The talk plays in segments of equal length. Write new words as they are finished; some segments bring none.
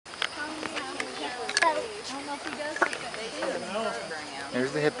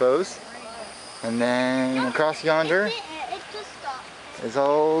There's the hippos. And then across yonder is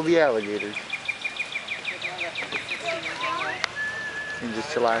all the alligators. And just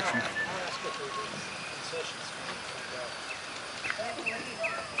chillaxing.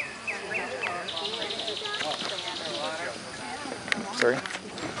 Sorry.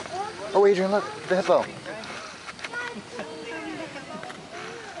 Oh, Adrian, look, the hippo.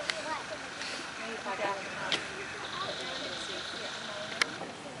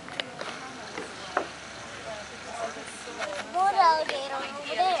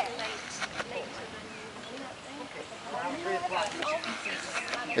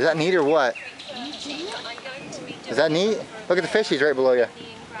 Is that neat or what? Is that neat? Look at the fishies right below you.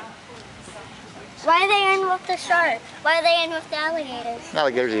 Why are they in with the shark? Why are they in with the alligators?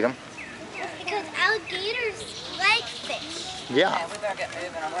 Alligators eat them. Because alligators like fish. Yeah. We better get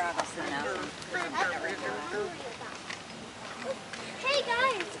moving or we're not going to sit down. Hey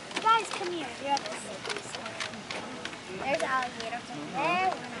guys, come here. You have to see this. There's alligators over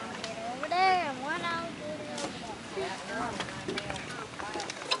there, one alligator over there, and one alligator over there.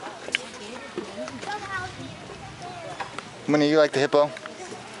 Winnie, you like the hippo?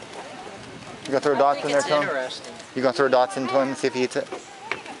 You gonna throw dots in there to him? Interesting. You gonna throw dots into him and see if he eats it?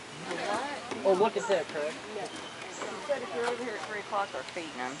 Oh, look at that, Craig. He said if you're over here at 3 o'clock, we're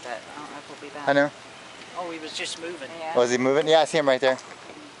feeding him, but I don't know if we'll be back. I know. Oh, he was just moving. Yeah. Was he moving? Yeah, I see him right there.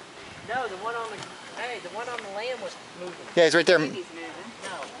 No, the one on the one on the land was moving. Yeah, he's right there. He's moving.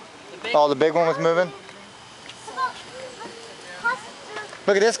 No, the big. Oh, the big one was moving?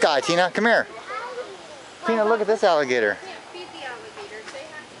 Look at this guy, Tina. Come here. Tina, look at this alligator. Feed the alligators. They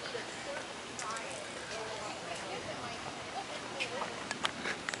have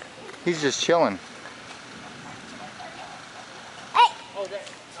to He's just chilling.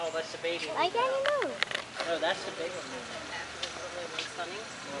 Oh, that's the baby. I can't move. No, that's the big one moving.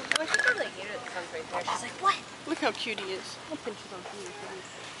 Oh, she's really cute. It comes right there. She's like, what? Look how cute he is. I'll pinch his arm.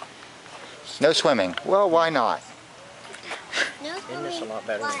 No swimming. Well, why not? No Isn't this a lot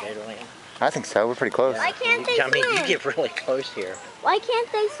better than Gatorland? I think so. We're pretty close. Why can't they I mean, you swim? get really close here. Why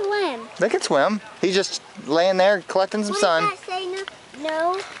can't they swim? They can swim. He's just laying there collecting some What sun. does that say?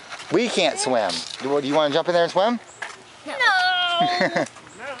 No. We can't swim. Do you want to jump in there and swim? No.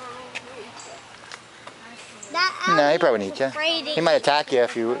 No, he probably wouldn't eat you. He might attack you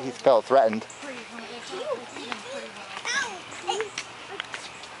if he felt threatened.